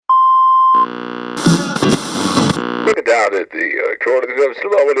Look down at the corner of the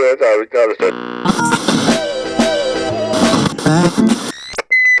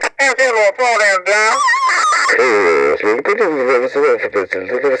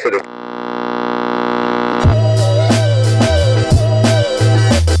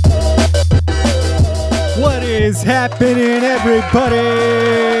What is happening, everybody?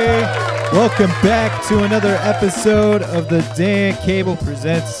 Welcome back to another episode of the Dan Cable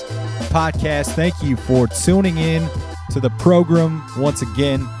Presents podcast. Thank you for tuning in to the program once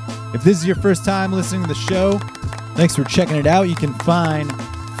again. If this is your first time listening to the show, thanks for checking it out. You can find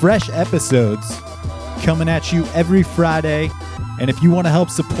fresh episodes coming at you every Friday. And if you want to help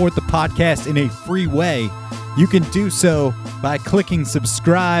support the podcast in a free way, you can do so by clicking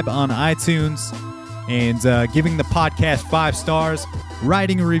subscribe on iTunes and giving the podcast 5 stars,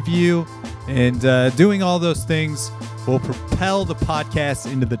 writing a review, and doing all those things will propel the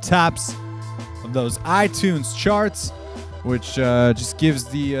podcast into the tops of those iTunes charts, which just gives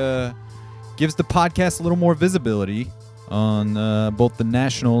the podcast a little more visibility on both the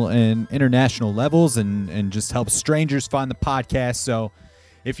national and international levels, and just helps strangers find the podcast. So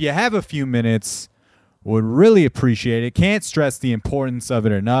if you have a few minutes, would really appreciate it. Can't stress the importance of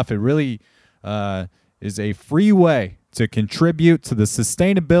it enough. It really is a free way to contribute to the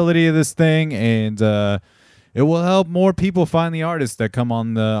sustainability of this thing, and it will help more people find the artists that come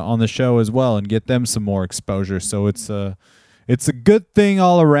on the show as well, and get them some more exposure. So it's a good thing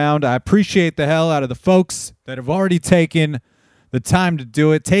all around. I appreciate the hell out of the folks that have already taken the time to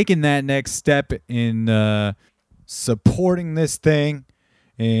do it, taking that next step in supporting this thing,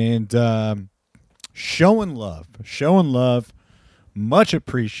 and showing love. Much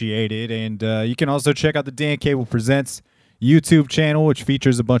appreciated. And you can also check out the Dan Cable Presents YouTube channel, which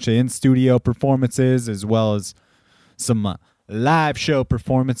features a bunch of in-studio performances as well as some live show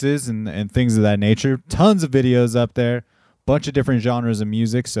performances and things of that nature. Tons of videos up there, bunch of different genres of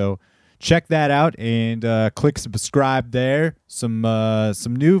music. So check that out and click subscribe there. Some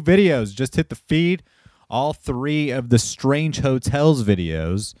new videos just hit the feed. All 3 of the Strange Hotels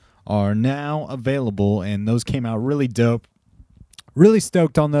videos are now available, and those came out really dope. Really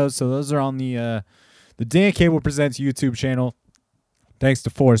stoked on those. So those are on the Dan Cable Presents YouTube channel. Thanks to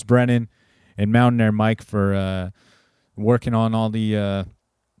Forrest Brennan and Mountain Air Mike for working on all the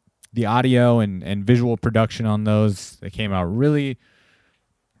audio and visual production on those. They came out really,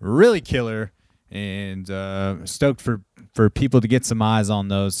 really killer, and stoked for people to get some eyes on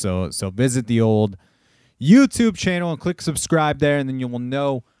those. So visit the old YouTube channel and click subscribe there, and then you will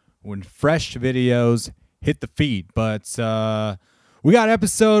know when fresh videos hit the feed. But we got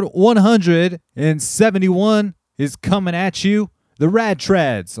episode 171 is coming at you. The Rad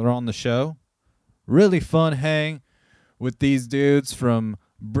Trads are on the show. Really fun hang with these dudes from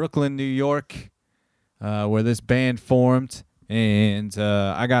Brooklyn, New York, where this band formed. And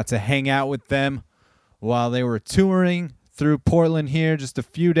I got to hang out with them while they were touring through Portland here just a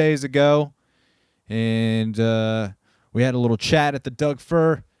few days ago. And we had a little chat at the Doug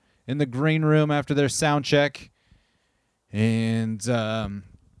Fir in the green room after their sound check. And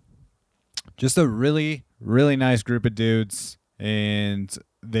just a really, really nice group of dudes. And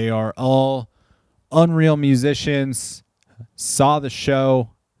they are all unreal musicians. Saw the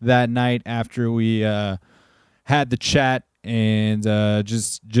show that night after we had the chat, and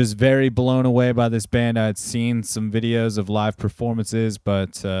just very blown away by this band. I had seen some videos of live performances,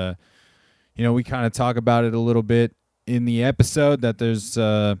 but we kind of talk about it a little bit in the episode, that there's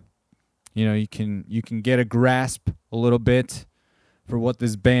you can get a grasp a little bit for what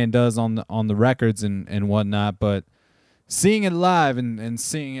this band does on the records and whatnot, but seeing it live and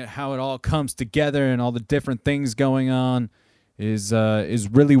seeing it, how it all comes together and all the different things going on is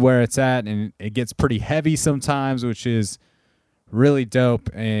really where it's at, and it gets pretty heavy sometimes, which is really dope.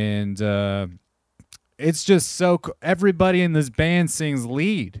 And it's just so everybody in this band sings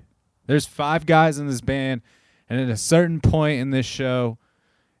lead. There's 5 guys in this band, and at a certain point in this show,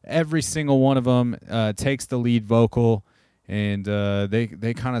 every single one of them takes the lead vocal, and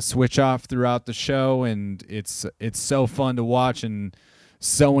they kind of switch off throughout the show, and it's so fun to watch and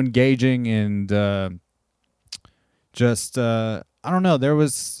so engaging, and just I don't know, there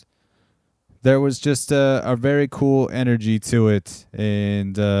was just a very cool energy to it,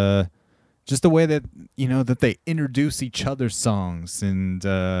 and just the way that that they introduce each other's songs, and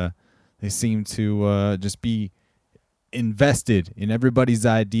they seem to just be invested in everybody's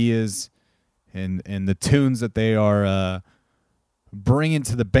ideas and the tunes that they are bringing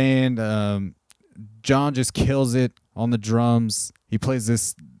to the band. John just kills it on the drums. He plays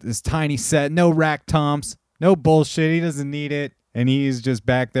this tiny set, no rack toms, no bullshit. He doesn't need it. and he's just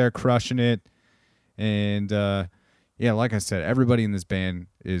back there crushing it. And yeah, like I said, everybody in this band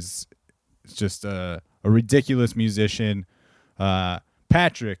is just a ridiculous musician.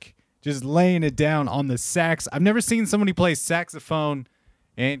 Patrick just laying it down on the sax. I've never seen somebody play saxophone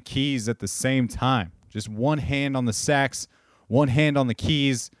and keys at the same time. Just one hand on the sax, one hand on the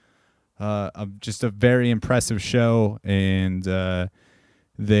keys. Just a very impressive show, and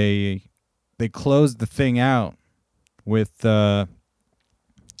they closed the thing out with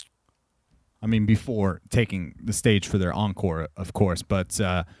before taking the stage for their encore, of course, but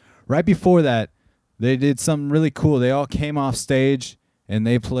right before that, they did something really cool. They all came off stage and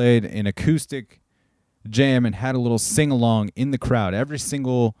they played an acoustic jam and had a little sing-along in the crowd. Every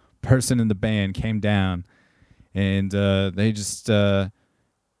single person in the band came down, and they just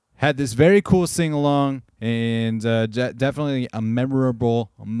had this very cool sing-along, and definitely a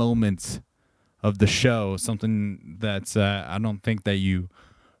memorable moment of the show, something that I don't think that you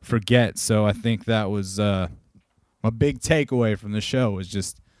forget. So I think that was a big takeaway from the show, was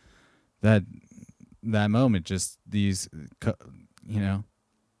just that moment. Just these,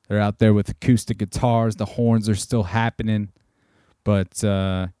 they're out there with acoustic guitars, the horns are still happening, but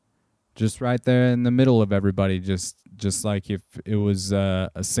just right there in the middle of everybody, just like if it was a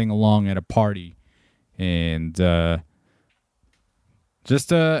sing-along at a party. And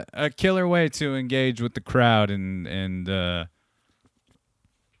just a killer way to engage with the crowd.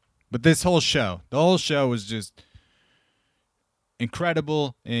 But this whole show, the whole show was just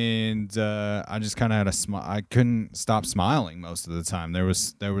incredible, and I just kind of had a smile. I couldn't stop smiling most of the time. There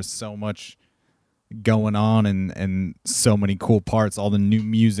was so much going on, and so many cool parts. All the new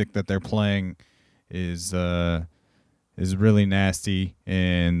music that they're playing is really nasty,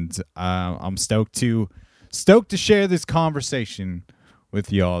 and I'm stoked to share this conversation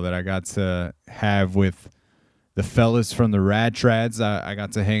with y'all that I got to have with the fellas from the Rad Trads. I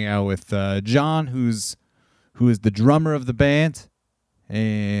got to hang out with John, who is the drummer of the band,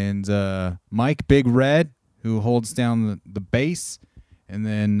 and Mike Big Red, who holds down the bass, and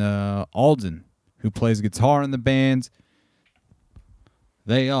then Alden, who plays guitar in the band.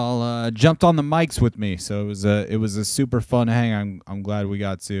 They all jumped on the mics with me, so it was a super fun hang. I'm glad we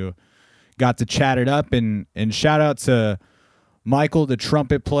got to chat it up, and shout out to Michael, the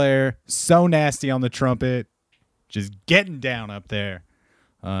trumpet player, so nasty on the trumpet, just getting down up there,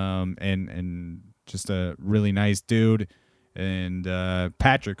 and just a really nice dude. And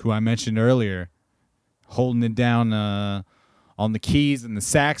Patrick, who I mentioned earlier, holding it down on the keys and the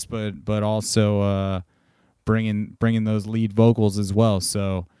sax, but also bringing those lead vocals as well.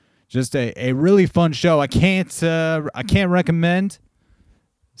 So just a really fun show. I can't recommend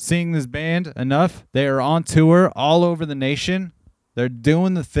seeing this band enough. They are on tour all over the nation. They're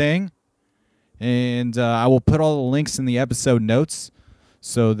doing the thing, and I will put all the links in the episode notes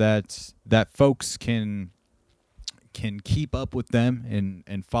so that folks can keep up with them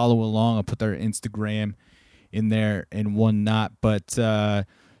and follow along. I'll put their Instagram in there and whatnot. But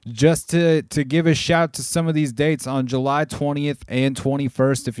just to give a shout to some of these dates, on July 20th and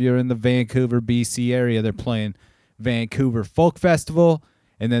 21st, if you're in the Vancouver, BC area, they're playing Vancouver Folk Festival.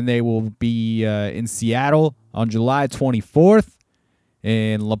 And then they will be in Seattle on July 24th,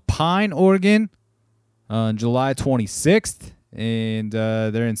 in La Pine, Oregon on July 26th. And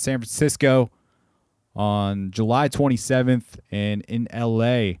they're in San Francisco on July 27th, and in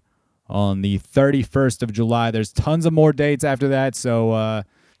LA on the 31st of July. There's tons of more dates after that, so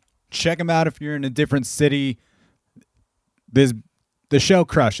check them out if you're in a different city. The show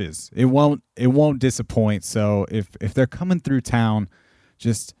crushes. It won't disappoint. So if they're coming through town,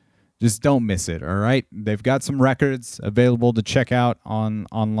 just don't miss it. All right, they've got some records available to check out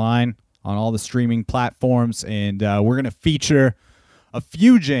online on all the streaming platforms, and we're gonna feature a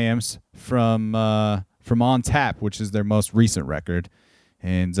few jams from On Tap, which is their most recent record,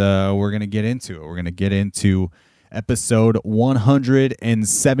 and we're gonna get into it. We're gonna get into episode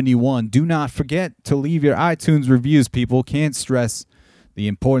 171. Do not forget to leave your iTunes reviews, people. Can't stress the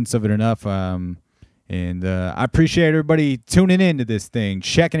importance of it enough. And I appreciate everybody tuning into this thing,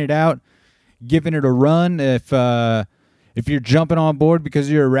 checking it out, giving it a run. If you're jumping on board because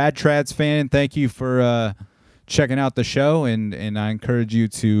you're a Rad Trads fan, thank you for checking out the show, and I encourage you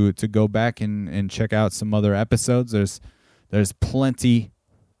to go back and check out some other episodes. There's plenty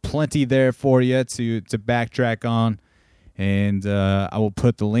there for you to backtrack on, and I will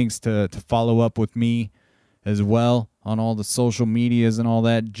put the links to follow up with me as well on all the social medias and all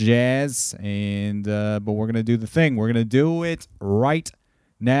that jazz. And but we're gonna do the thing. We're gonna do it right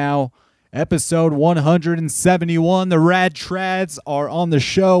now. Episode 171. The Rad Trads are on the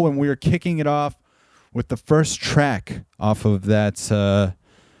show, and we're kicking it off with the first track off of that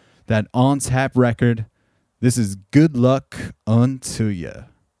On Tap record. This is Good Luck Unto Ya.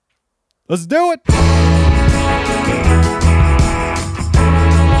 Let's do it!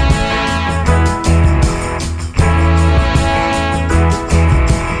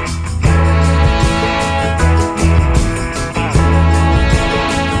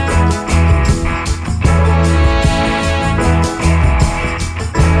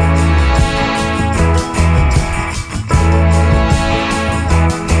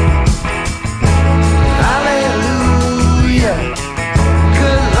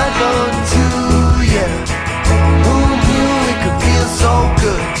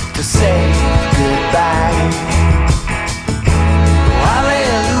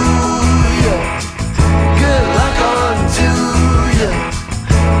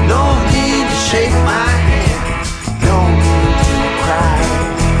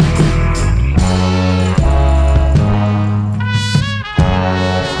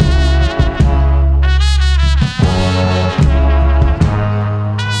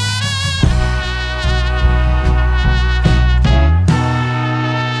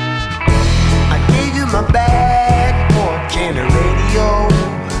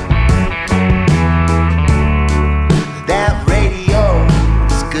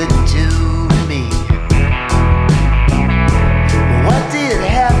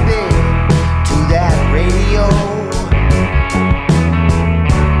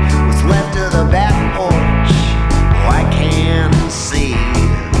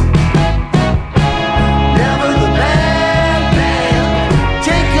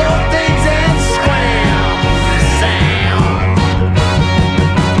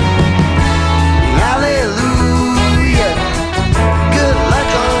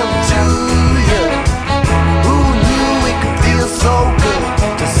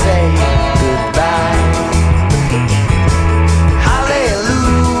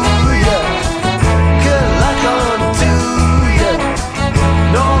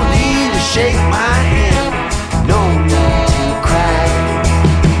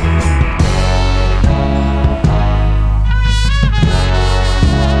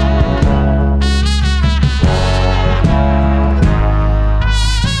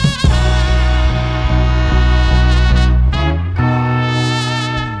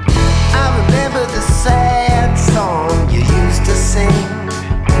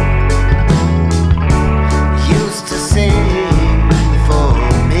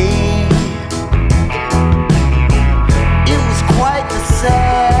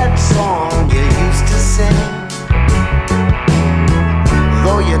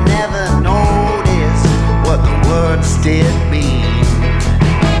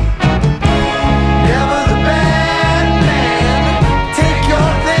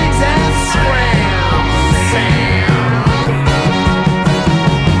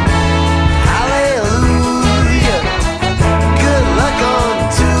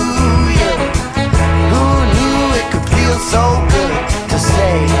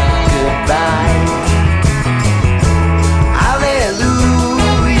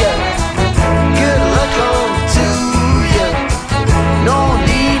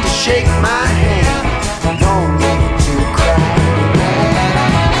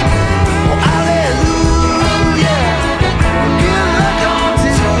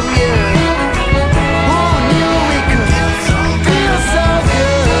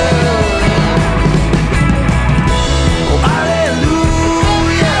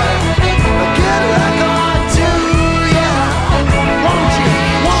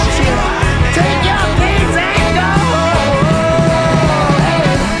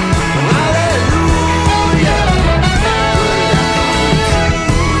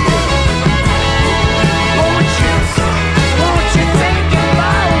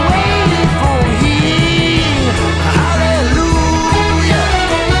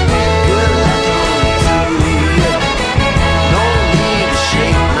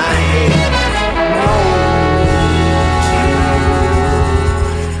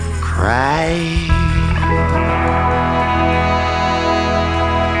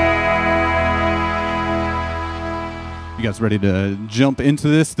 You guys ready to jump into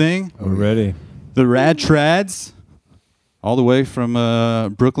this thing? We're ready. The Rad Trads, all the way from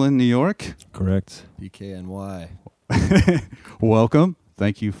Brooklyn, New York. Correct. BKNY. Welcome.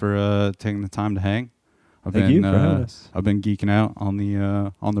 Thank you for taking the time to hang. Thank you for having us. I've been geeking out on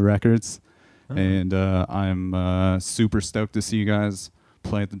the records, and I'm super stoked to see you guys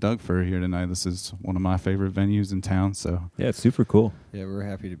play at the Doug Fir here tonight. This is one of my favorite venues in town. So yeah, it's super cool. Yeah, we're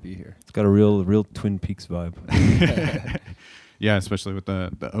happy to be here. It's got a real Twin Peaks vibe. Yeah, especially with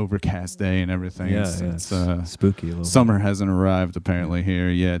the overcast day and everything. Yeah, it's spooky a little summer bit. hasn't arrived apparently here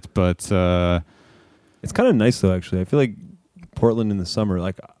yet, but it's kind of nice though. Actually, I feel like Portland in the summer.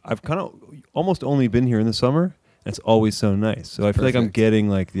 Like I've kind of almost only been here in the summer. It's always so nice. So I feel like I'm getting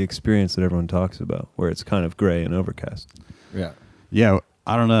like the experience that everyone talks about, where it's kind of gray and overcast. Yeah.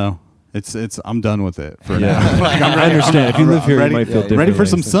 I don't know. It's. I'm done with it for now. Like, I understand. If you live here, you might feel different. Ready for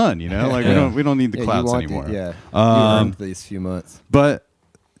some sun, you know? Like we don't need the clouds anymore. You earned these few months. But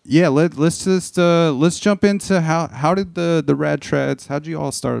yeah, let's jump into how did the Rad Trads? How'd you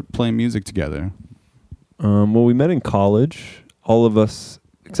all start playing music together? Well, we met in college. All of us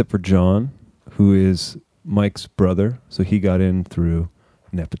except for John, who is Mike's brother, so he got in through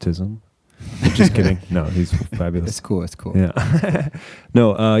nepotism. Just kidding. No, he's fabulous. It's cool. Yeah.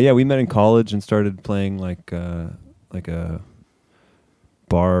 No, we met in college and started playing like a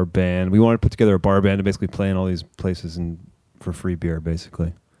bar band. We wanted to put together a bar band to basically play in all these places and for free beer,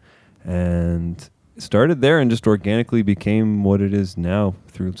 basically. And it started there and just organically became what it is now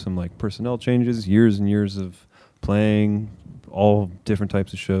through some like personnel changes, years and years of playing all different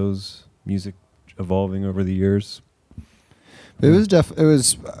types of shows, music evolving over the years. They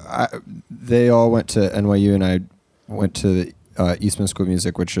all went to NYU and I went to the Eastman School of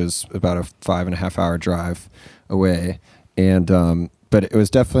Music, which is about a 5.5 hour drive away. And but it was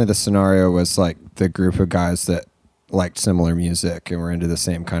definitely, the scenario was like the group of guys that liked similar music and were into the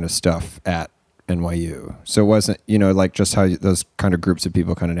same kind of stuff at NYU. So it wasn't, like just how those kind of groups of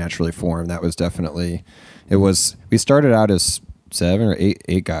people kind of naturally form. That was definitely, we started out as 7 or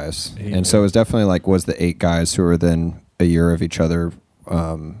 8 guys. So it was definitely was the 8 guys who were then a year of each other,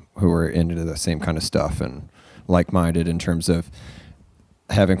 who were into the same kind of stuff and like-minded in terms of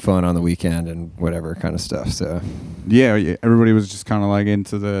having fun on the weekend and whatever kind of stuff. So yeah, everybody was just kind of like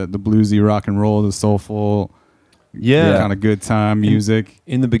into the bluesy rock and roll, the soulful, kind of good time music.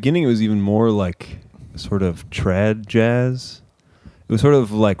 In the beginning, it was even more like sort of trad jazz. It was sort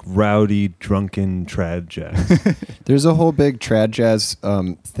of like rowdy, drunken trad jazz. There's a whole big trad jazz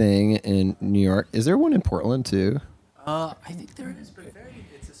thing in New York. Is there one in Portland too? I think there is, but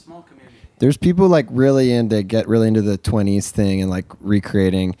it's a small community. There's people get really into the 20s thing and like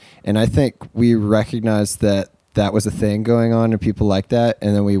recreating. And I think we recognized that was a thing going on and people like that.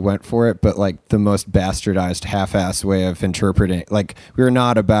 And then we went for it, but like the most bastardized, half-assed way of interpreting. Like we were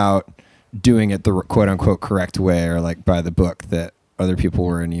not about doing it the quote unquote correct way or like by the book that other people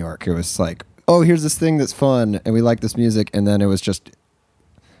were in New York. It was like, oh, here's this thing that's fun and we like this music. And then it was just,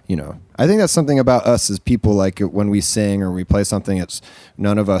 I think that's something about us as people, like when we sing or we play something, it's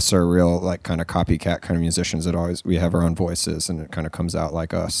none of us are real like kind of copycat kind of musicians. We have our own voices and it kind of comes out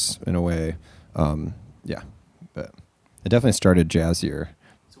like us in a way. But it definitely started jazzier.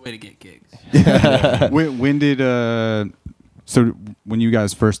 It's a way to get gigs. When did so when you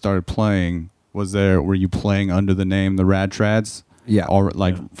guys first started playing, were you playing under the name the Rad Trads? Yeah.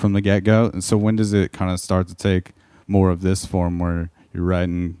 From the get-go? And so when does it kind of start to take more of this form where you're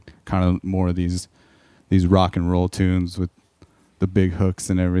writing kind of more of these rock and roll tunes with the big hooks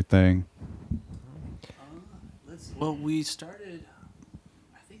and everything? Well, we started,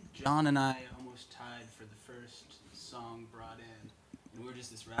 I think John and I almost tied for the first song brought in. And we were just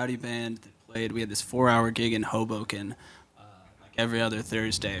this rowdy band that played. We had this 4-hour gig in Hoboken, like every other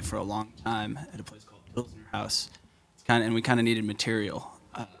Thursday for a long time at a place called Pilsner House. And we kind of needed material.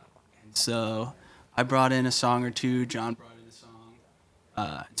 And so I brought in a song or two. John brought in a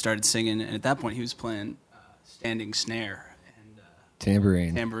song. Started singing, and at that point he was playing standing snare and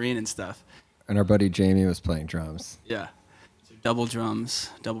tambourine and stuff. And our buddy Jamie was playing drums. Yeah, so double drums,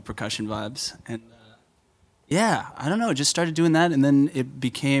 double percussion vibes, and I don't know, just started doing that, and then it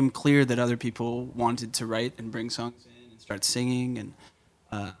became clear that other people wanted to write and bring songs in and start singing, and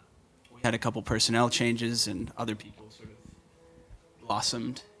we had a couple personnel changes, and other people sort of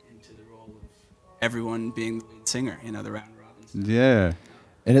blossomed into the role of everyone being the lead singer, the round robin. Yeah.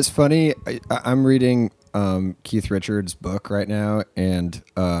 And it's funny, I'm reading Keith Richards' book right now, and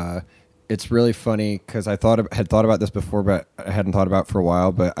it's really funny because I had thought about this before, but I hadn't thought about it for a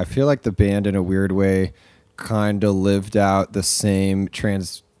while. But I feel like the band, in a weird way, kind of lived out the same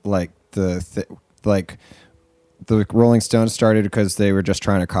the Rolling Stones started because they were just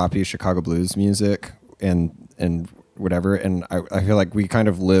trying to copy Chicago blues music and whatever, and I feel like we kind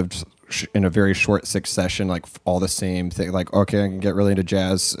of lived in a very short succession, like all the same thing. Like, okay, I can get really into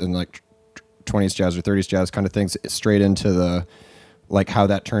jazz and like 20s jazz or 30s jazz kind of things, straight into the like how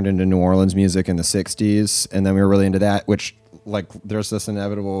that turned into New Orleans music in the 60s, and then we were really into that, which like there's this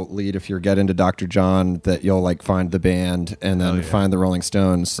inevitable lead if you get into Dr. John that you'll like find the band and then find the Rolling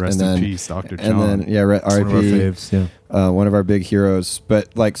Stones. Rest and then, in peace, Dr. John. And then R.I.P. One of our faves, yeah. One of our big heroes.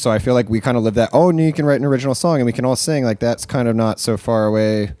 But like, so I feel like we kind of live that. Oh, you can write an original song and we can all sing. Like that's kind of not so far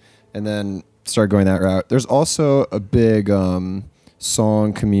away. And then start going that route. There's also a big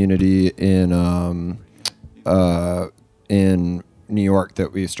song community in New York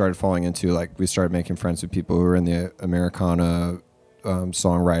that we started falling into. Like we started making friends with people who were in the Americana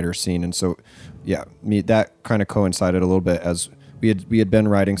songwriter scene, and so that kind of coincided a little bit as we had been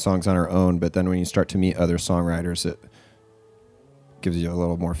writing songs on our own, but then when you start to meet other songwriters, it gives you a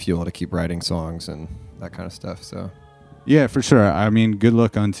little more fuel to keep writing songs and that kind of stuff. So yeah, for sure. I mean, Good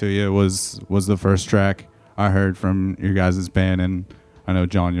Luck Unto You was the first track I heard from your guys' band, and I know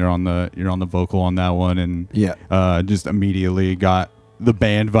John, you're on the vocal on that one, and just immediately got the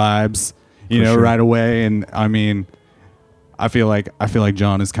band vibes, right away. And I mean, I feel like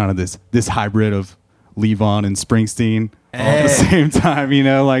John is kind of this hybrid of Levon and Springsteen all at the same time,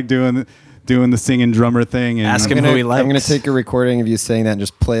 like doing the singing drummer thing. And Ask him who he likes. I'm gonna take a recording of you saying that and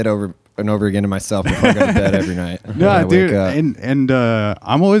just play it over and over again to myself before I go to bed every night. No, dude, and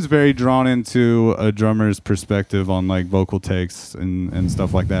I'm always very drawn into a drummer's perspective on like vocal takes and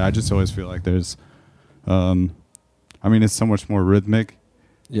stuff like that. I just always feel like there's, it's so much more rhythmic.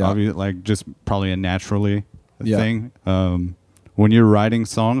 Yeah, like just probably a naturally thing. When you're writing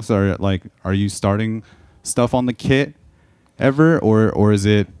songs, are you starting stuff on the kit ever, or is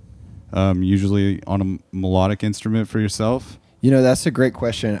it usually on a melodic instrument for yourself? That's a great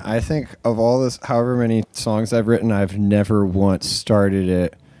question. I think of all this, however many songs I've written, I've never once started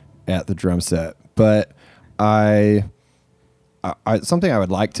it at the drum set. But I something I would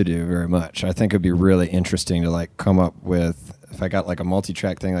like to do very much. I think it'd be really interesting to like come up with, if I got like a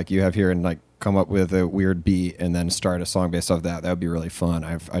multi-track thing like you have here, and like come up with a weird beat and then start a song based off that. That would be really fun.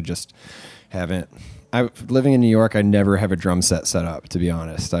 I just haven't. Living in New York, I never have a drum set set up, to be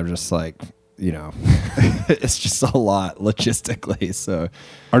honest. I'm just like, it's just a lot logistically. So,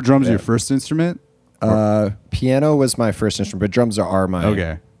 are drums your first instrument? Piano was my first instrument, but drums are my.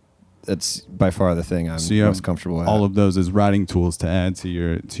 Okay. That's by far the thing I'm most comfortable with. All of those as writing tools to add to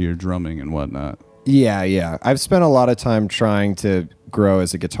your drumming and whatnot. Yeah. I've spent a lot of time trying to grow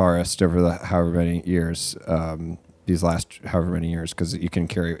as a guitarist over the however many years, these last however many years, because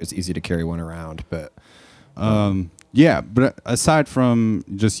it's easy to carry one around, but. Yeah, but aside from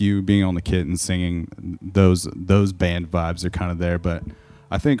just you being on the kit and singing, those band vibes are kind of there. But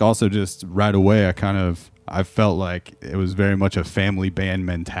I think also just right away, I felt like it was very much a family band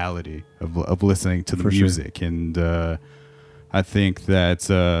mentality of listening to the music, sure. And I think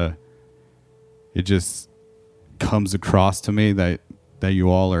that it just comes across to me that you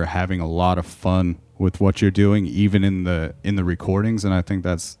all are having a lot of fun with what you're doing, even in the recordings, and I think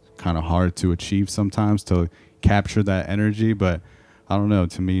that's kind of hard to achieve sometimes, to capture that energy. But I don't know,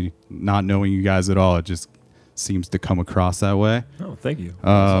 to me, not knowing you guys at all, it just seems to come across that way. Oh, thank you.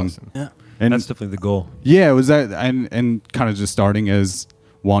 That's awesome. Yeah, and that's definitely the goal. Yeah, it was that, and kind of just starting as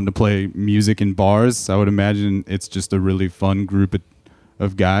wanting to play music in bars. I would imagine it's just a really fun group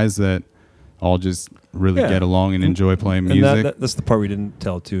of guys that all just really get along and enjoy playing music. And that's the part we didn't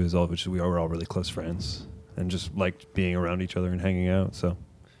tell too, which we were all really close friends and just liked being around each other and hanging out. So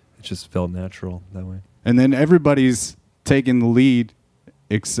it just felt natural that way. And then everybody's taking the lead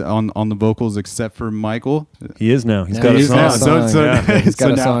on the vocals except for Michael. He is now. He's got a song. He's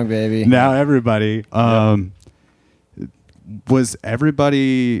got a song, baby. Now everybody. Was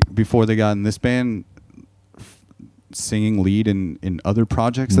everybody, before they got in this band, singing lead in other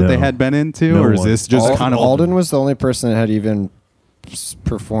projects that they had been into? Or is this just kind of... Alden was the only person that had even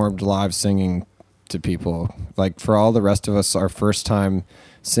performed live singing to people. Like, for all the rest of us, our first time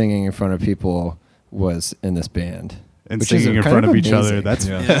singing in front of people was in this band, and singing in front of each other. That's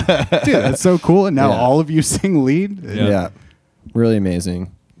dude, that's so cool. And now all of you sing lead. Yeah, really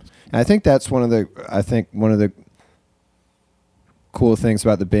amazing. And I think that's one of the cool things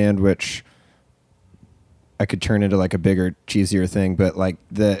about the band, which I could turn into like a bigger, cheesier thing, but like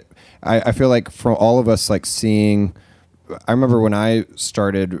I feel like for all of us, like seeing, I remember when I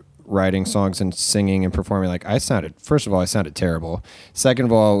started writing songs and singing and performing, like I sounded terrible. Second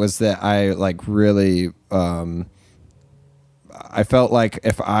of all was that I like really, I felt like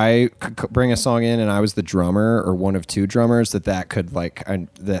if I could bring a song in and I was the drummer or one of two drummers, that could like,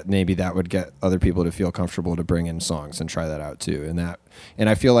 that maybe that would get other people to feel comfortable to bring in songs and try that out too. And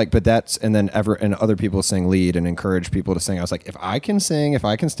I feel like, and other people sing lead and encourage people to sing. I was like, if I can sing, if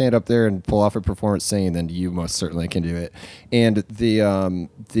I can stand up there and pull off a performance singing, then you most certainly can do it. And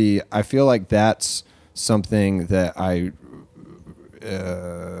I feel like that's something that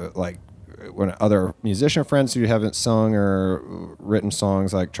like when other musician friends who haven't sung or written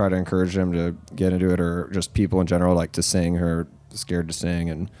songs, like try to encourage them to get into it, or just people in general like to sing who are scared to sing.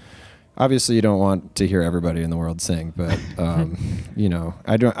 And obviously you don't want to hear everybody in the world sing, but you know,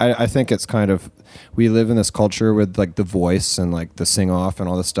 I think it's kind of, we live in this culture with like the voice and like the sing off and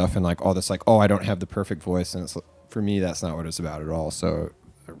all this stuff, and like all this like, oh, I don't have the perfect voice, and it's, for me, that's not what it's about at all. So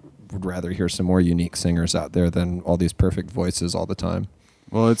I would rather hear some more unique singers out there than all these perfect voices all the time.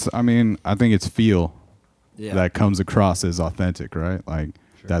 Well, I think it's feel Yeah. that comes across as authentic, right? Like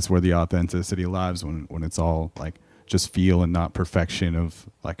that's where the authenticity lies, when it's all like just feel and not perfection of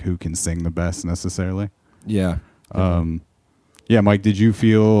like who can sing the best necessarily. Yeah. Yeah, Mike, did you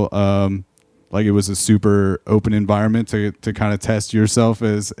feel like it was a super open environment to kind of test yourself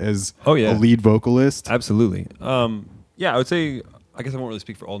as Oh, yeah. a lead vocalist? Absolutely. Yeah, I would say, I guess I won't really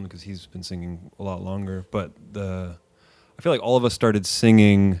speak for Alden because he's been singing a lot longer, but I feel like all of us started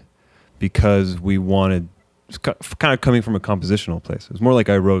singing because we wanted, kind of coming from a compositional place. It was more like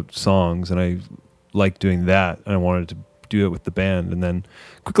I wrote songs and I liked doing that, and I wanted to do it with the band, and then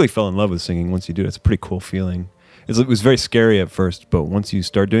quickly fell in love with singing. Once you do it, it's a pretty cool feeling. It was very scary at first, but once you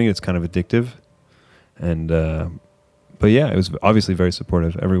start doing it, it's kind of addictive. And but yeah, it was obviously very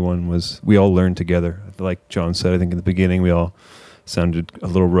supportive. We all learned together. Like John said, I think in the beginning we all sounded a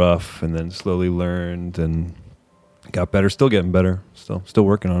little rough, and then slowly learned and got better. Still getting better. Still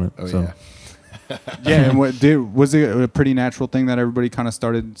working on it. Oh, so. yeah. Yeah, and was it a pretty natural thing that everybody kind of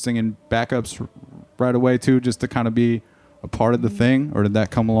started singing backups right away too, just to kind of be a part of the thing, or did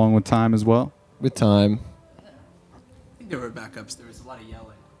that come along with time as well? With time. I think there were backups. There was a lot of yelling.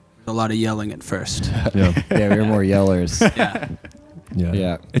 There was a lot of yelling at first. Yeah. Yeah, we were more yellers. Yeah. Yeah.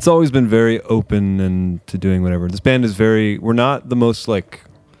 Yeah. It's always been very open and to doing whatever. This band is we're not the most like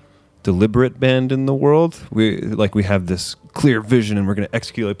deliberate band in the world. We have this clear vision and we're going to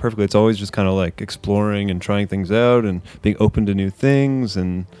execute it perfectly. It's always just kind of like exploring and trying things out and being open to new things.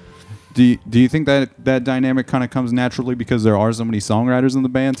 And Do you think that dynamic kind of comes naturally because there are so many songwriters in the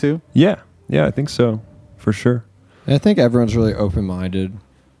band too? yeah, I think so, for sure. And I think everyone's really open-minded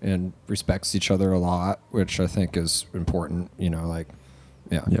and respects each other a lot, which I think is important, you know, like,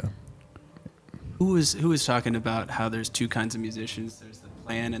 yeah. Yeah. Who was talking about how there's two kinds of musicians? There's the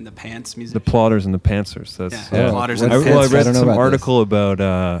plan and the pants The musicians. plotters and the pantsers. Yeah, the plotters and I the read pantsers. I don't know some about article about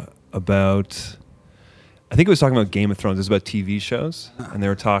I think it was talking about Game of Thrones. It was about TV shows, and they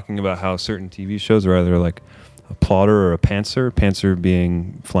were talking about how certain TV shows are either like a plotter or a pantser. Pantser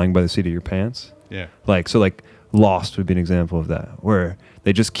being flying by the seat of your pants. Yeah. Like Lost would be an example of that, where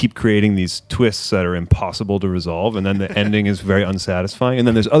they just keep creating these twists that are impossible to resolve, and then the ending is very unsatisfying. And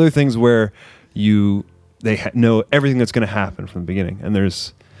then there's other things where they know everything that's going to happen from the beginning, and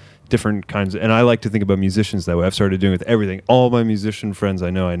there's different kinds and I like to think about musicians that way. I've started doing it with everything. All my musician friends I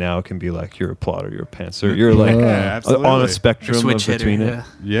now can be like, you're a plotter, you're a pantser, you're like absolutely. on a spectrum Switch of between hitter,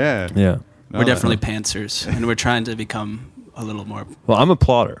 it. Yeah. Yeah. We're definitely pantsers, and we're trying to become a little more. Well, I'm a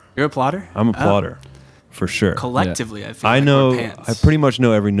plotter. You're a plotter? I'm a plotter, for sure. Collectively, I feel I like know. we're pants. I pretty much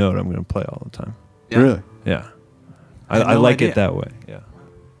know every note I'm going to play all the time. Yeah. Really? Yeah. I had I no like idea. it that way. Yeah.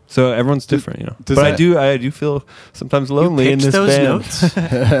 So everyone's different, you know. does But that- I do feel sometimes lonely in Pitch this those band.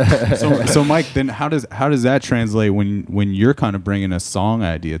 notes. So Mike, then how does that translate when you're kind of bringing a song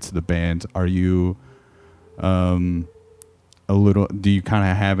idea to the band? Are you do you kind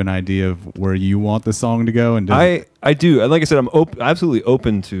of have an idea of where you want the song to go? And does I do. Like I said, I'm absolutely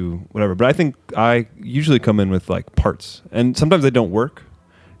open to whatever. But I think I usually come in with like parts, and sometimes they don't work,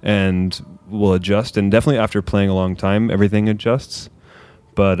 and we'll adjust. And definitely after playing a long time, everything adjusts.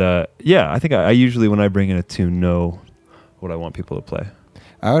 But yeah, I think I usually when I bring in a tune know what I want people to play.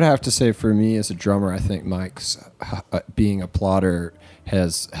 I would have to say for me as a drummer, I think Mike's being a plotter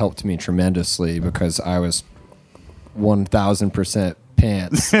has helped me tremendously because I was 1,000%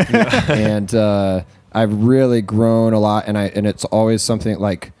 pants. And I've really grown a lot, and it's always something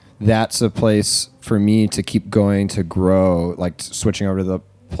like that's a place for me to keep going to grow, like switching over to the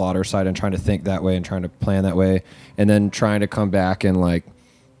plotter side and trying to think that way and trying to plan that way, and then trying to come back and like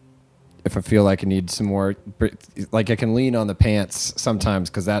if I feel like I need some more, like I can lean on the pants sometimes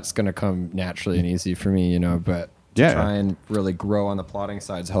because that's going to come naturally and easy for me, you know, but to try and really grow on the plotting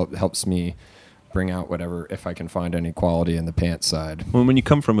sides helps me bring out whatever, if I can find any quality in the pants side. When you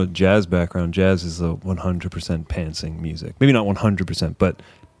come from a jazz background, jazz is a 100% pantsing music. Maybe not 100%, but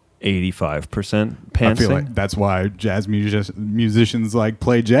 85% pantsing. I feel like that's why jazz musicians like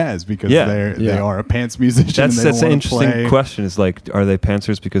play jazz because they are a pants musician. That's an interesting question. Is like, are they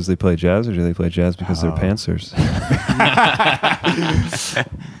pantsers because they play jazz, or do they play jazz because they're pantsers?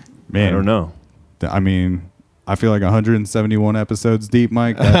 Man, I don't know. I mean, I feel like 171 episodes deep,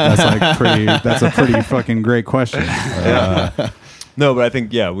 Mike. That's a pretty fucking great question. No, but I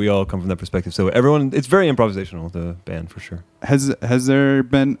think we all come from that perspective. So everyone, it's very improvisational, the band, for sure. Has there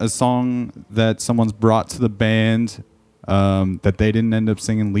been a song that someone's brought to the band that they didn't end up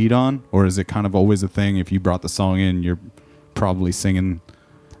singing lead on, or is it kind of always a thing? If you brought the song in, you're probably singing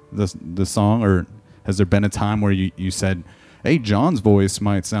the song, or has there been a time where you said, "Hey, John's voice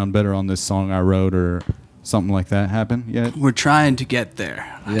might sound better on this song I wrote," or something like that happen yet? We're trying to get there.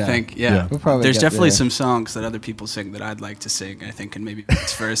 Yeah. I think, We'll probably There's get definitely there. some songs that other people sing that I'd like to sing, I think, and maybe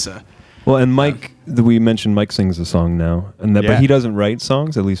vice versa. Well, and Mike, we mentioned Mike sings a song now, and Yeah. but he doesn't write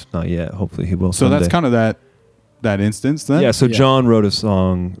songs, at least not yet. Hopefully he will So someday. that's kind of that instance then? Yeah, so Yeah. John wrote a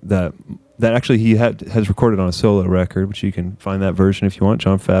song that actually he has recorded on a solo record, which you can find that version if you want,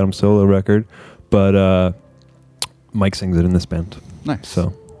 John Fadum solo record. But Mike sings it in this band. Nice.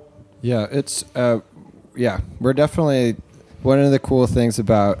 So Yeah, it's we're definitely one of the cool things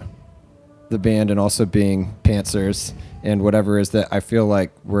about the band and also being Pantsers and whatever is that I feel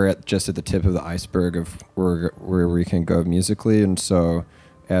like we're just at the tip of the iceberg of where we can go musically, and so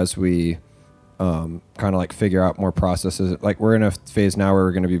as we kind of like figure out more processes, like we're in a phase now where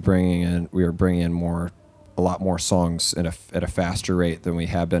we're going to be bringing in a lot more songs at a faster rate than we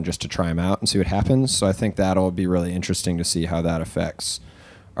have been, just to try them out and see what happens. So I think that'll be really interesting to see how that affects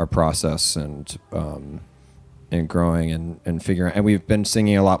our process and growing and figuring. And we've been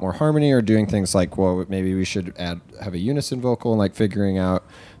singing a lot more harmony or doing things like, well, maybe we should have a unison vocal and like figuring out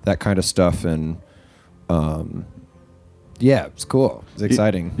that kind of stuff. And it's cool. It's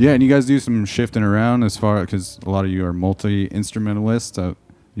exciting. Yeah, and you guys do some shifting around because a lot of you are multi-instrumentalists.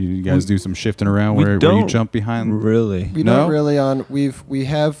 You guys do some shifting around where you jump behind. really. We No? don't really we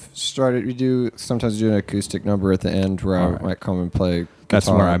have started. We sometimes do an acoustic number at the end where All I right. might come and play That's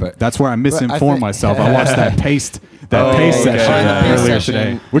guitar. where I but misinformed think- myself. I watched that paste okay. session Yeah. earlier Paste today,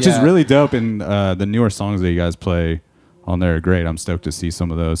 session, which is yeah. really dope. And the newer songs that you guys play on there are great. I'm stoked to see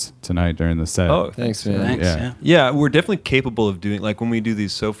some of those tonight during the set. Oh, Thanks, man. Thanks. Yeah. Yeah. yeah, we're definitely capable of doing, like when we do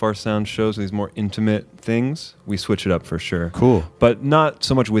these So Far Sound shows, these more intimate things, we switch it up for sure. Cool. But not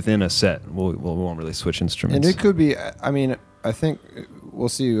so much within a set. We won't really switch instruments. And it could be. I mean, I think we'll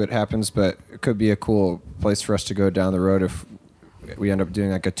see what happens, but it could be a cool place for us to go down the road if we end up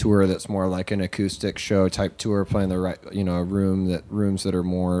doing like a tour that's more like an acoustic show type tour, playing the right, rooms that are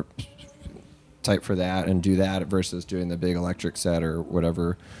more type for that, and do that versus doing the big electric set or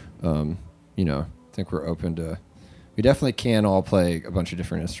whatever. I think we're open to. We definitely can all play a bunch of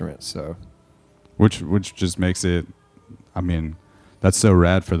different instruments. So Which just makes it. I mean, that's so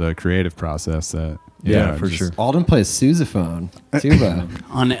rad for the creative process. That Yeah, for sure. Alden plays sousaphone, tuba.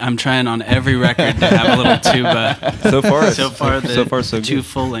 I'm trying on every record to have a little tuba. so far, So far, so two good.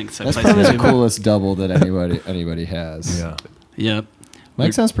 full lengths. I That's play probably the tuba. coolest double that anybody has. Yeah. Yep.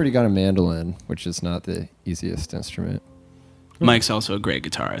 Mike sounds pretty good on a mandolin, which is not the easiest instrument. Mike's also a great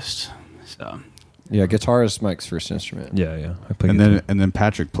guitarist. So Yeah, guitar is Mike's first instrument. Yeah. I play and guitar. then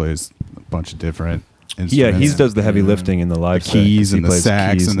Patrick plays a bunch of different instruments. Yeah, he does the heavy lifting in the the live set, keys 'cause he and the plays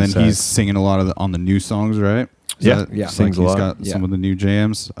sax, keys and then he's sax. singing a lot of on the new songs, right? Is Yeah, that- yeah. it's Sings a he's lot. got Yeah. some of the new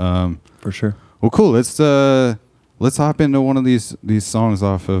jams. for sure. Well, cool. Let's hop into one of these songs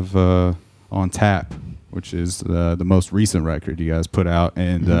off of On Tap, which is the most recent record you guys put out.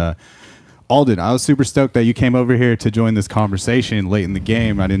 And Alden, I was super stoked that you came over here to join this conversation late in the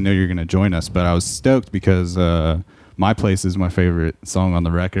game. I didn't know you were going to join us, but I was stoked because My Place is my favorite song on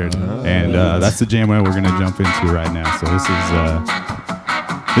the record, and that's the jam we're going to jump into right now. So this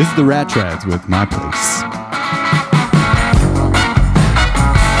is the Rat Trads with My Place.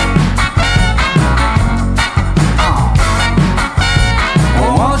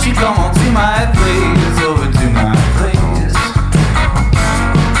 Well, won't you come on to my place, over to my place?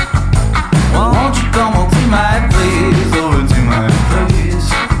 Well, won't you come on to my place, over to my place?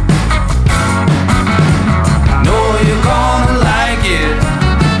 Know you're gonna like it,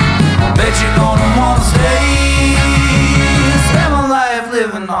 I bet you're gonna wanna stay. Spend my life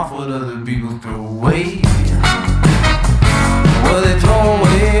living off what other people throw away. What they throw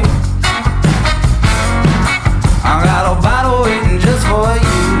away. I got a bottle waiting just for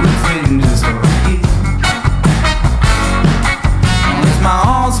you, waiting just for you. It's my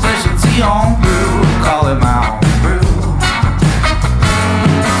own specialty on brew, call it my own brew.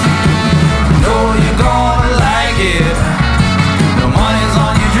 Know you're gonna like it, the money's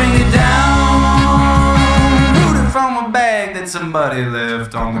on you, drink it down. Brewed it from a bag that somebody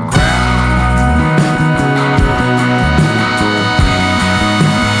left on the ground.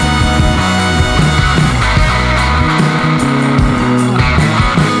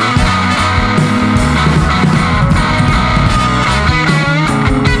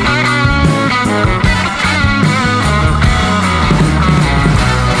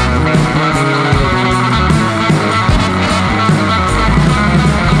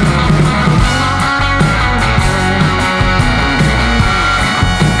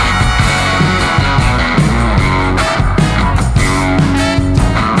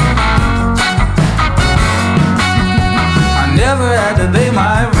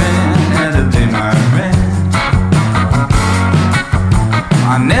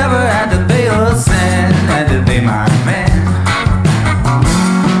 I never had to pay a cent, had to pay my rent.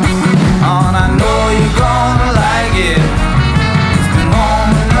 Oh, and I know you're gonna like it. It's been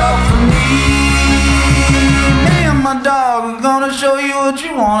long enough for me. Me and my dog are gonna show you what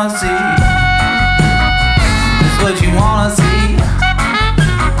you wanna see. It's what you wanna see.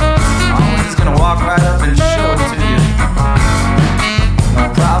 I'm just gonna walk right up and show it to you. No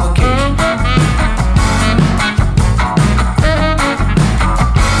provocation.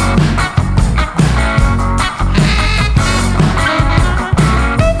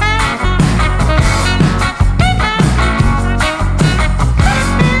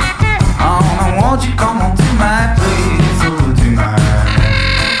 Won't you come on to my place, over to my.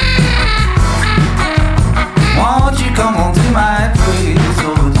 Won't you come on to my place,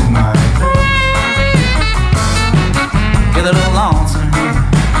 over to my. Get a little lonesome here.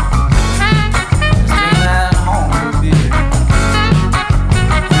 Just bring that home with you.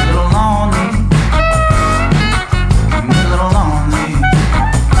 A little lonely. A little lonely.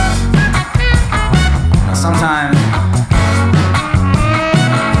 Now sometimes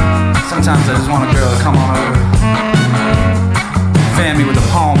I just want a girl to come on over, fan me with a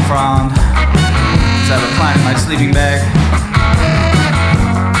palm frond, instead of reclining in my sleeping bag,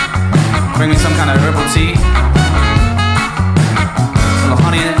 bring me some kind of herbal tea, a little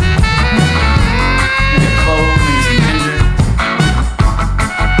honey in it, maybe a clove, maybe some ginger.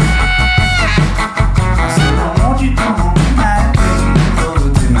 I said, well, won't you come on tonight, baby, over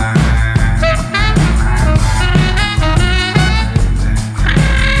tonight.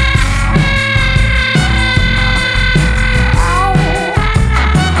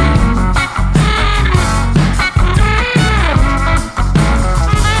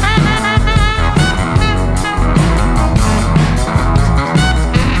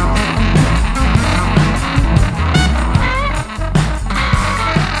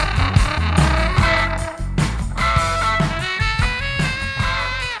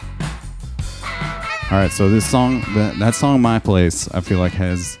 All right, so this song, that song, "My Place," I feel like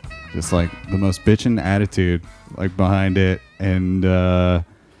has just like the most bitchin' attitude like behind it, and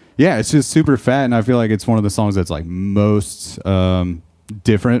yeah, it's just super fat, and I feel like it's one of the songs that's like most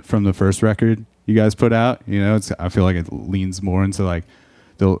different from the first record you guys put out. You know, I feel like it leans more into like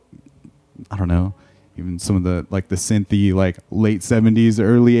I don't know, even some of the like the synthy like late 70s,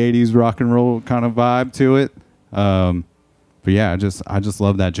 early 80s rock and roll kind of vibe to it. But yeah, I just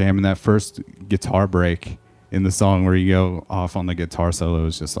love that jam, and that first guitar break in the song where you go off on the guitar solo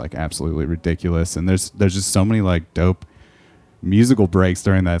is just like absolutely ridiculous. And there's just so many like dope musical breaks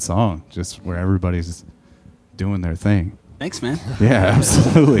during that song, just where everybody's doing their thing. Thanks, man. Yeah,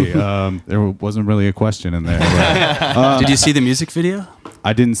 absolutely. There wasn't really a question in there. But, Did you see the music video?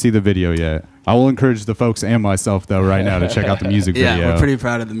 I didn't see the video yet. I will encourage the folks and myself though right now to check out the music video. Yeah, we're pretty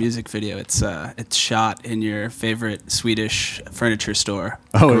proud of the music video. It's shot in your favorite Swedish furniture store,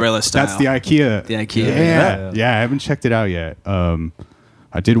 Gorilla style. That's the IKEA. The IKEA. Yeah, I haven't checked it out yet.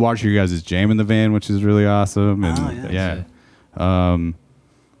 I did watch you guys' jam in the van, which is really awesome. And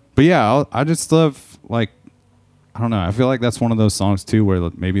but yeah, I just love like, I don't know. I feel like that's one of those songs too, where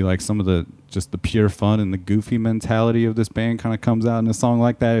maybe like some of the just the pure fun and the goofy mentality of this band kind of comes out in a song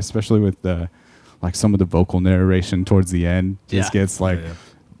like that, especially with the like some of the vocal narration towards the end just gets like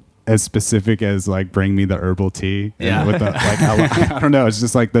as specific as like "bring me the herbal tea." And with the, like I don't know. It's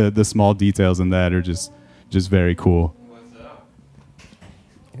just like the small details in that are just very cool. What's up?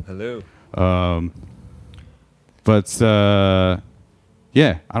 Hello. But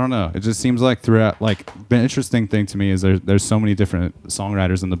yeah, I don't know. It just seems like throughout, like, the interesting thing to me is there's so many different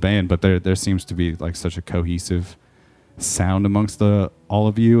songwriters in the band, but there seems to be like such a cohesive sound amongst all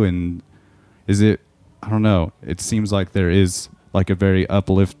of you. And is it? I don't know. It seems like there is like a very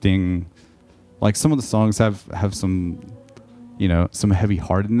uplifting. Like some of the songs have some, you know, some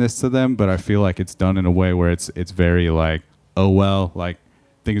heavy-heartedness to them, but I feel like it's done in a way where it's very like, oh well, like.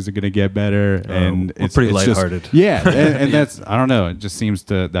 Things are gonna get better, and it's pretty it's lighthearted. Just, yeah, and that's I don't know. It just seems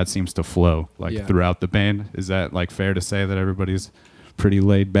to flow like throughout the band. Is that like fair to say that everybody's pretty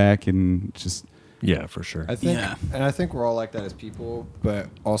laid back and just? Yeah, for sure. I think, and I think we're all like that as people, but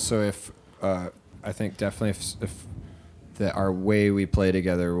also if I think definitely if that our way we play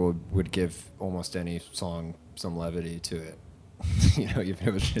together would give almost any song some levity to it. You know, even if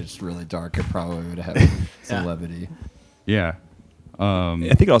it was just really dark, it probably would have some levity. Yeah. I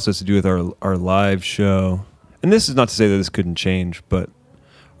think it also has to do with our live show. And this is not to say that this couldn't change, but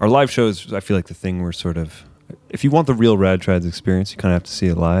our live show is, I feel like, the thing where sort of, if you want the real Rad Trads experience, you kind of have to see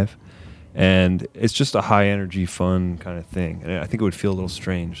it live. And it's just a high energy, fun kind of thing. And I think it would feel a little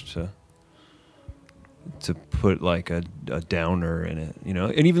strange to to put like a downer in it, you know,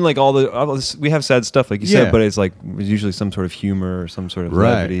 and even like all this, we have sad stuff like you said, but it's like there's usually some sort of humor or some sort of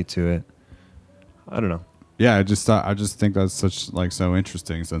levity to it. I don't know. Yeah, I just think that's such like so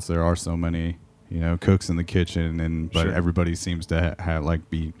interesting since there are so many, you know, cooks in the kitchen, but everybody seems to have like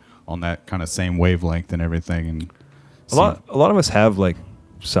be on that kind of same wavelength and everything. And a lot of us have like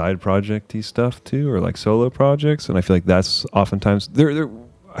side project-y stuff too, or like solo projects, and I feel like that's oftentimes there.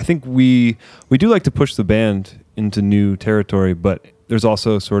 I think we do like to push the band into new territory, but there's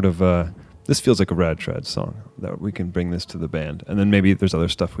also sort of this feels like a Rad Tread song that we can bring this to the band, and then maybe there's other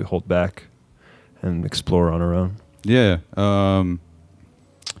stuff we hold back and explore on our own. Yeah.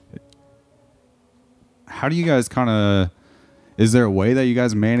 How do you guys kind of? Is there a way that you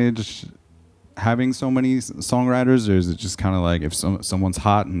guys manage having so many songwriters, or is it just kind of like if someone's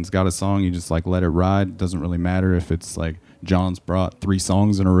hot and's got a song, you just like let it ride? It doesn't really matter if it's like John's brought 3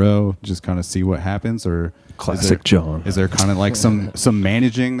 songs in a row, just kind of see what happens, or classic John. Is there kind of like some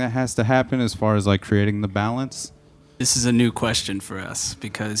managing that has to happen as far as like creating the balance? This is a new question for us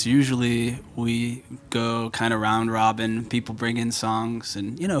because usually we go kind of round robin. People bring in songs,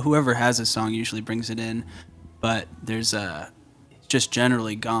 and you know whoever has a song usually brings it in. But there's just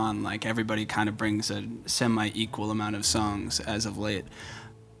generally gone. Like everybody kind of brings a semi-equal amount of songs as of late.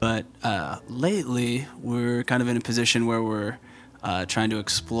 But lately we're kind of in a position where we're trying to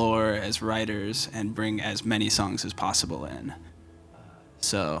explore as writers and bring as many songs as possible in.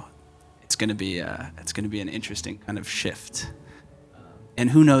 So it's going to be an interesting kind of shift,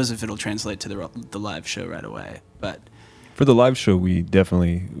 and who knows if it'll translate to the live show right away. But for the live show, we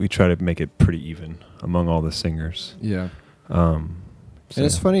try to make it pretty even among all the singers. Yeah. So and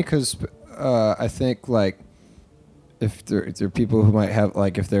it's funny because I think like if there are people who might have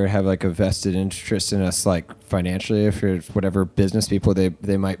like if they have like a vested interest in us like financially, if you're whatever business people,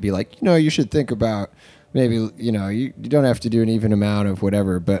 they might be like, you know, you should think about maybe, you know, you don't have to do an even amount of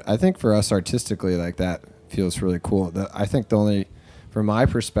whatever. But I think for us artistically, like that feels really cool. I think from my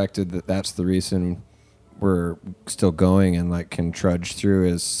perspective, that's the reason we're still going and like can trudge through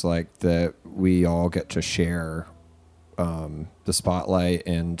is like that we all get to share the spotlight,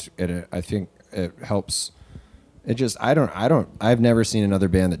 and I think it helps. It just I've never seen another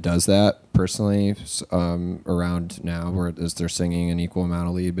band that does that personally around now, where they're singing an equal amount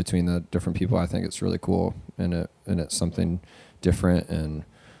of lead between the different people. I think it's really cool, and it's something different, and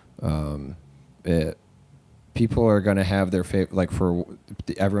people are going to have their favorite, like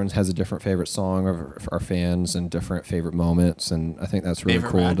everyone has a different favorite song of our fans and different favorite moments, and I think that's really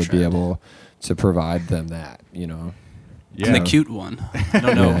cool to be able to provide them that, you know. Yeah. I'm the cute one. I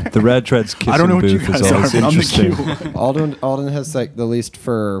don't know. The Rad Tread's kissing booth is always interesting. Alden has like the least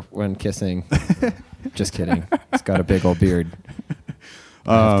fur when kissing. Just kidding. He's got a big old beard.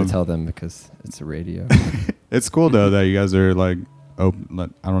 I have to tell them because it's a radio. It's cool though that you guys are like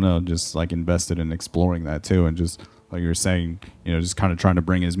open, I don't know, just like invested in exploring that too, and just like you were saying, you know, just kind of trying to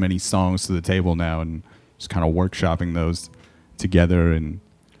bring as many songs to the table now and just kind of workshopping those together. And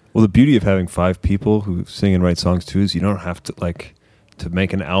well, the beauty of having 5 people who sing and write songs too is you don't have to like to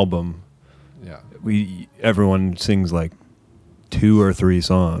make an album. Yeah, everyone sings like 2 or 3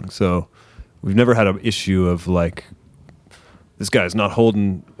 songs, so we've never had an issue of like this guy's not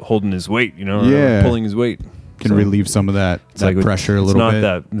holding his weight, you know, or pulling his weight. Can relieve some of that pressure a little bit.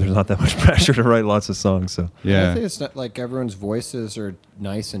 There's not that much pressure to write lots of songs. So yeah, I think it's not like everyone's voices are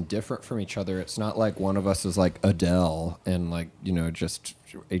nice and different from each other. It's not like one of us is like Adele and like, you know, just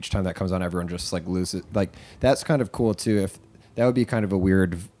each time that comes on, everyone just like loses. Like that's kind of cool too. If that would be kind of a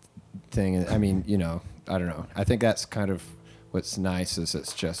weird thing. I mean, you know, I don't know. I think that's kind of what's nice is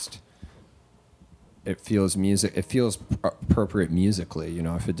it's just. It feels appropriate musically, you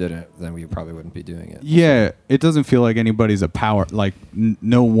know. If it didn't, then we probably wouldn't be doing it. Yeah, it doesn't feel like anybody's a power. Like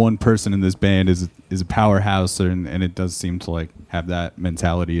no one person in this band is a powerhouse, and it does seem to like have that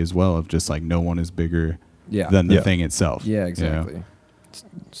mentality as well of just like no one is bigger than the thing itself. Yeah, exactly. You know?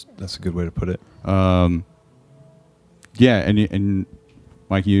 That's a good way to put it. Yeah, and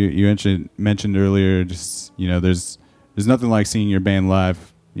Mike, you mentioned earlier, just you know, there's nothing like seeing your band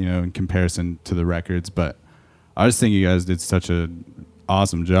live, you know, in comparison to the records, but I just think you guys did such an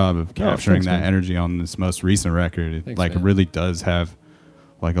awesome job of capturing that energy on this most recent record. It really does have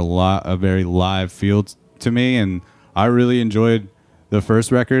like a very live feel to me, and I really enjoyed the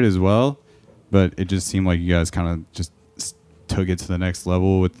first record as well, but it just seemed like you guys kind of just took it to the next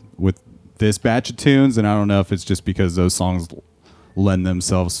level with this batch of tunes, and I don't know if it's just because those songs lend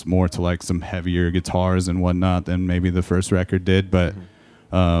themselves more to like some heavier guitars and whatnot than maybe the first record did, but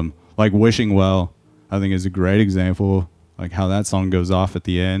like Wishing Well, I think is a great example, like how that song goes off at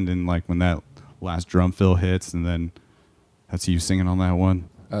the end, and like when that last drum fill hits, and then that's you singing on that one.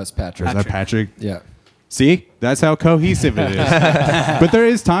 It's Or Patrick. is that Patrick? Yeah. See, that's how cohesive it is. But there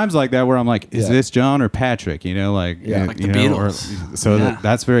is times like that where I'm like, is Yeah. this John or Patrick? You know, like, Yeah. Like you the know, Beatles. so Yeah.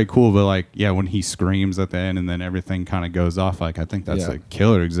 that's very cool. But like, yeah, when he screams at the end and then everything kind of goes off, like I think that's Yeah. a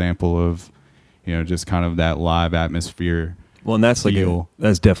killer example of, you know, just kind of that live atmosphere. Well, and that's Feel.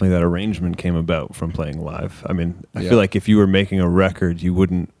 that's definitely that arrangement came about from playing live. I mean, I Yeah. feel like if you were making a record, you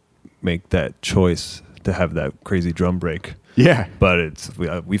wouldn't make that choice to have that crazy drum break. Yeah. But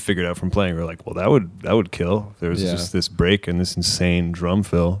we figured out from playing, we're like, well, that would kill. There was Yeah. just this break and this insane drum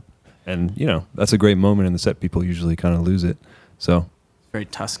fill, and you know that's a great moment in the set. People usually kind of lose it. So Very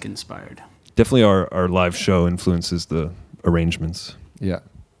Tusk inspired. definitely our live show influences the arrangements. Yeah.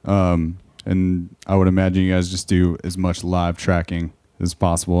 And I would imagine you guys just do as much live tracking as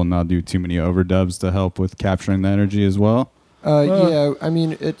possible and not do too many overdubs to help with capturing the energy as well. Yeah, I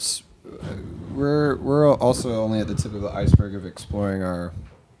mean, it's we're also only at the tip of the iceberg of exploring our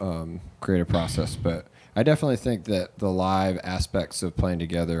creative process, but I definitely think that the live aspects of playing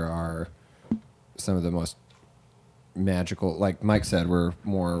together are some of the most magical. Like Mike said, we're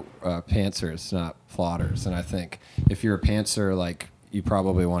more pantsers, not plotters, and I think if you're a pantser, like you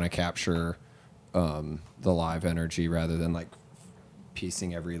probably want to capture the live energy rather than like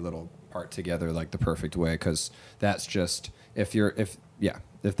piecing every little part together like the perfect way, because that's just if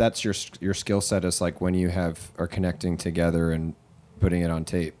that's your skill set is like when you are connecting together and putting it on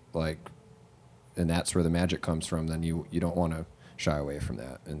tape, like, and that's where the magic comes from, then you don't want to shy away from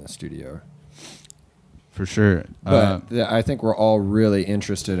that in the studio. For sure. But I think we're all really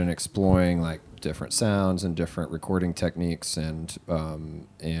interested in exploring like different sounds and different recording techniques, and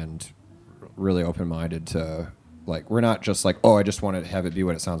really open-minded to, like, we're not just like, oh, I just want to have it be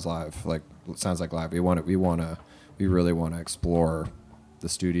what it sounds live, like it sounds like live. We really want to explore the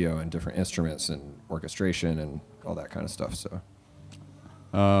studio and different instruments and orchestration and all that kind of stuff. So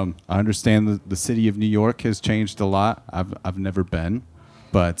I understand the city of New York has changed a lot. I've never been,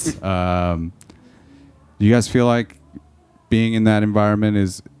 but do you guys feel like being in that environment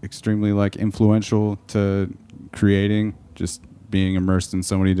is extremely like influential to creating, just being immersed in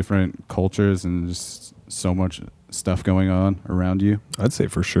so many different cultures and just so much stuff going on around you? I'd say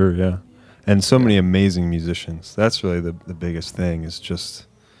for sure, yeah. And so many amazing musicians. That's really the biggest thing, is just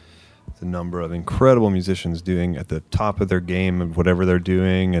the number of incredible musicians doing at the top of their game of whatever they're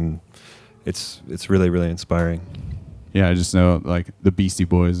doing, and it's really, really inspiring. Yeah, I just know like the Beastie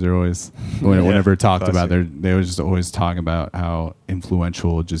Boys. They're always whenever talked about, classic. they were just always talking about how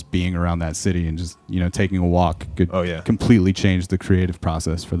influential just being around that city and just taking a walk could completely change the creative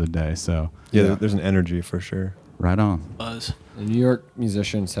process for the day. So yeah, there's an energy for sure. Right on. Buzz. the New York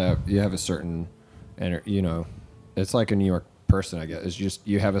musicians have a certain, it's like a New York person, I guess. It's just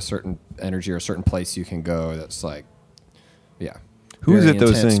you have a certain energy or a certain place you can go that's like, yeah. Who is it that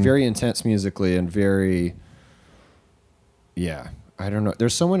was intense, saying? very intense musically and very, yeah. I don't know.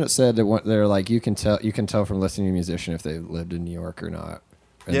 There's someone that said that they're like you can tell from listening to a musician if they lived in New York or not.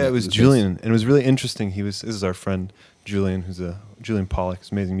 And Yeah, that it was Julian, and it was really interesting. This is our friend Julian, Julian Pollock,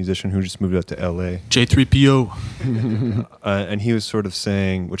 who's an amazing musician who just moved out to LA. J3PO. And he was sort of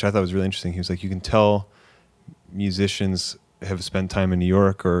saying, which I thought was really interesting. He was like, you can tell musicians have spent time in New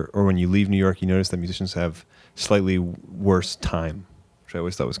York, or when you leave New York, you notice that musicians have slightly worse time, which I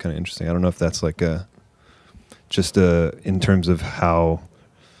always thought was kind of interesting. I don't know if that's like in terms of how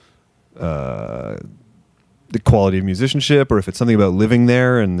the quality of musicianship, or if it's something about living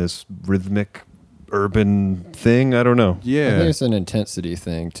there and this rhythmic urban thing. I don't know. I think Yeah. it's an intensity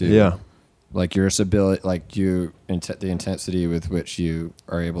thing too. Yeah. Like your ability, like the intensity with which you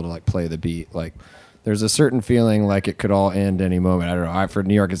are able to like play the beat. Like there's a certain feeling like it could all end any moment. I don't know. For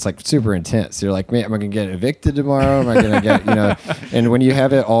New York, it's like super intense. You're like, man, am I going to get evicted tomorrow? Am I going to get, and when you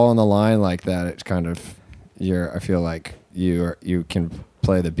have it all on the line like that, it's kind of, I feel like you can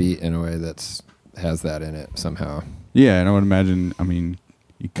play the beat in a way that's has that in it somehow. Yeah, and I would imagine,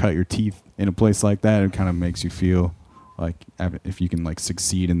 you cut your teeth in a place like that, it kind of makes you feel like if you can like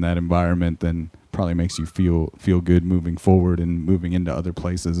succeed in that environment, then probably makes you feel good moving forward and moving into other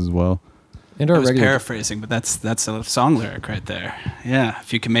places as well. And I our was regular, paraphrasing, but that's a song lyric right there. Yeah,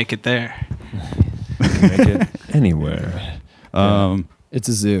 if you can make it there. Make it anywhere. it's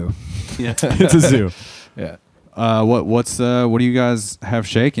a zoo. Yeah. It's a zoo. Yeah. What do you guys have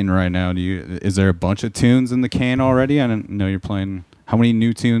shaking right now? Is there a bunch of tunes in the can already? I didn't know you're playing. How many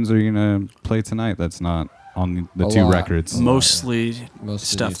new tunes are you gonna play tonight that's not on the A two lot. records? Mostly Most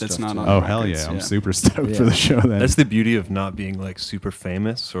stuff that's not too. on Oh the hell records, yeah! I'm super stoked for the show then. That's the beauty of not being like super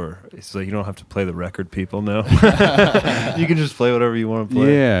famous, or it's like you don't have to play the record people know. You can just play whatever you want to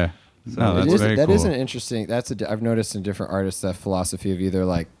play. Yeah. No, that's very That cool. is an interesting. I've noticed in different artists that philosophy of either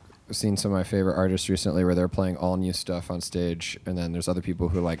like. I've seen some of my favorite artists recently where they're playing all new stuff on stage, and then there's other people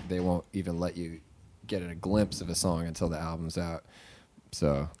who like they won't even let you get a glimpse of a song until the album's out.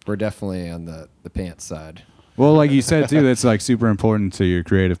 So we're definitely on the pants side. Well, like you said too, that's like super important to your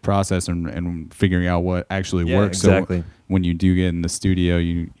creative process and figuring out what actually works. Exactly. So when you do get in the studio,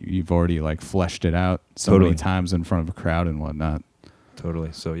 you've already like fleshed it out so Totally. many times in front of a crowd and whatnot.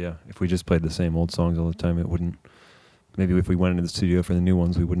 Totally. So yeah, if we just played the same old songs all the time, it wouldn't. Maybe if we went into the studio for the new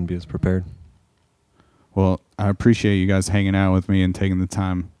ones, we wouldn't be as prepared. Well, I appreciate you guys hanging out with me and taking the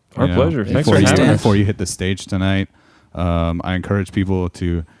time. Our pleasure. Thanks Before for having us. before you hit the stage tonight, I encourage people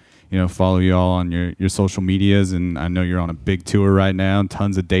to, follow you all on your social medias, and I know you're on a big tour right now,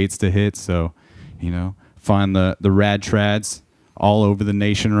 tons of dates to hit. So, find the rad trads all over the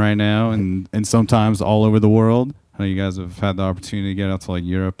nation right now, and sometimes all over the world. I know you guys have had the opportunity to get out to like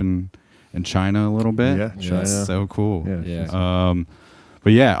Europe and China a little bit. Yeah, China. That's so cool. Yeah.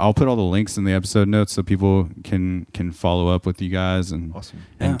 But yeah, I'll put all the links in the episode notes so people can follow up with you guys and Awesome.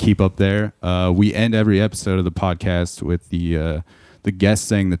 and Yeah. keep up there. We end every episode of the podcast with the guest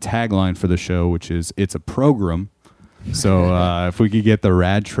saying the tagline for the show, which is "It's a program." So if we could get the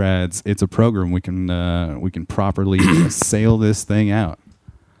rad trads, "It's a program," we can properly sail this thing out.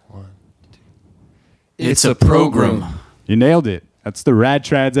 It's a program. You nailed it. That's the rad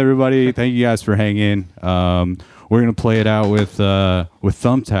trads, everybody. Thank you guys for hanging. We're gonna play it out with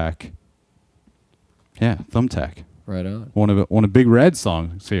Thumbtack. Yeah, Thumbtack. Right on. One of Big Red's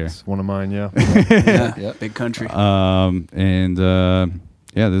songs here. It's one of mine, yeah. Yeah, Yep. big country.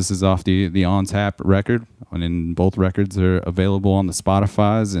 This is off the On Tap record, and both records are available on the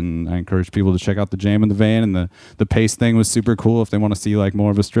Spotify's. And I encourage people to check out the Jam in the Van, and the Pace thing was super cool. If they want to see like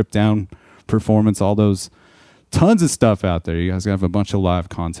more of a stripped down performance, all those tons of stuff out there. You guys have a bunch of live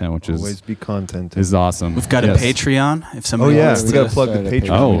content, which Always be content. is awesome. We've got Yes. a Patreon. If Oh somebody yeah, wants we to gotta plug the started a Patreon.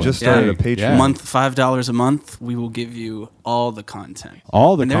 Patreon. We just Oh, started yeah. a Patreon. Yeah. month, $5 a month, we will give you all the content.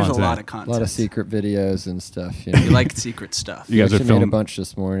 All the and there's content. a lot of A content. lot of secret videos and stuff. You like secret stuff. You guys are actually made a filming bunch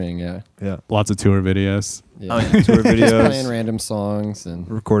this morning. Yeah. Yeah. lots of tour videos. Yeah. Oh, yeah. Tour Just playing videos, random songs and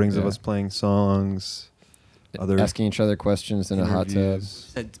recordings of Yeah. us playing songs, other asking each other questions in a hot tub.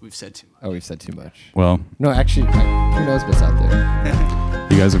 interviews. We've said too much. Oh, we've said too much. Well, No, actually, who knows what's out there?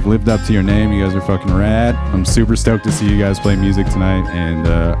 you guys have lived up to your name. You guys are fucking rad. I'm super stoked to see you guys play music tonight, and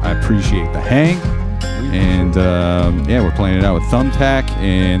I appreciate the hang. And we're playing it out with Thumbtack,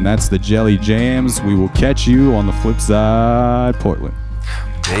 and that's the Jelly Jams. We will catch you on the flip side, Portland.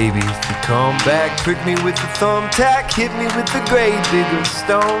 Baby, if you come back, prick me with the thumbtack, hit me with the great bigger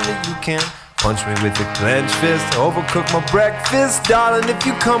stone that you can. Punch me with a clenched fist, overcook my breakfast, darling. If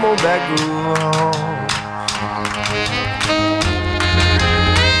you come on back,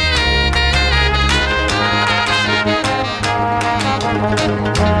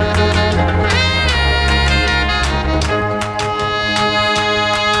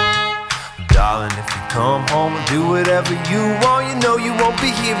 darling, if you come home and do whatever you want, you know you won't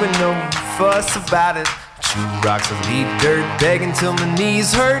be hearing no fuss about it. Chew rocks and leave dirt, begging till my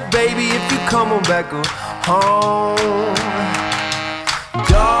knees hurt, baby. If you come on back home,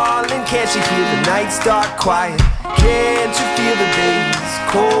 darling, can't you hear the nights start quiet? Can't you feel the days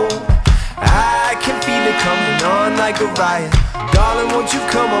cold? I can feel it coming on like a riot, darling. Won't you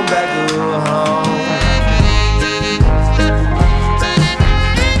come on back home?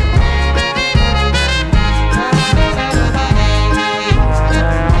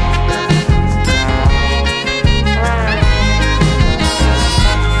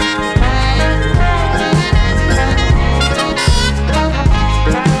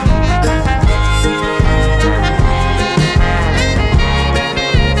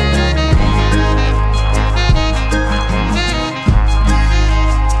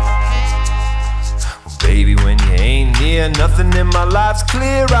 Baby, when you ain't near, nothing in my life's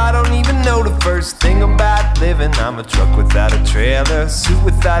clear. I don't even know the first thing about living. I'm a truck without a trailer, suit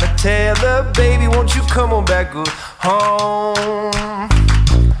without a tailor. Baby, won't you come on back home?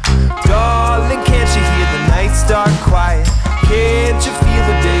 Darling, can't you hear the nights start quiet? Can't you feel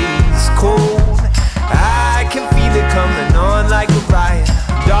the days cold? I can feel it coming on like a riot.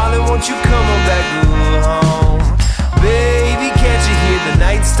 Darling, won't you come on back home? Baby, can't you hear the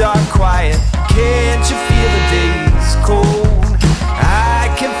nights start quiet? Can't you feel the days cold?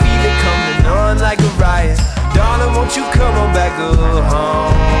 I can feel it coming on like a riot. Darling, won't you come on back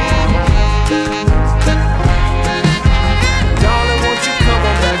home? Darling, won't you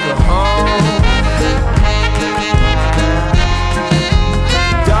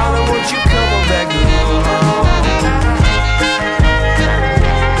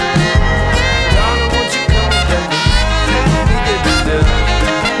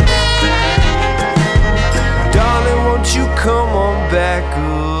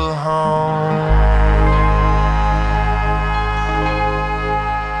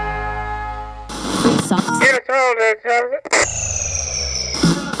sucks. Get us all that time.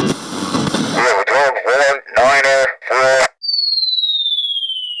 12, 1, 9, 4.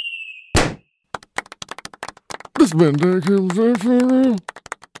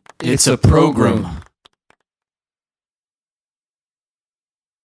 It's a program.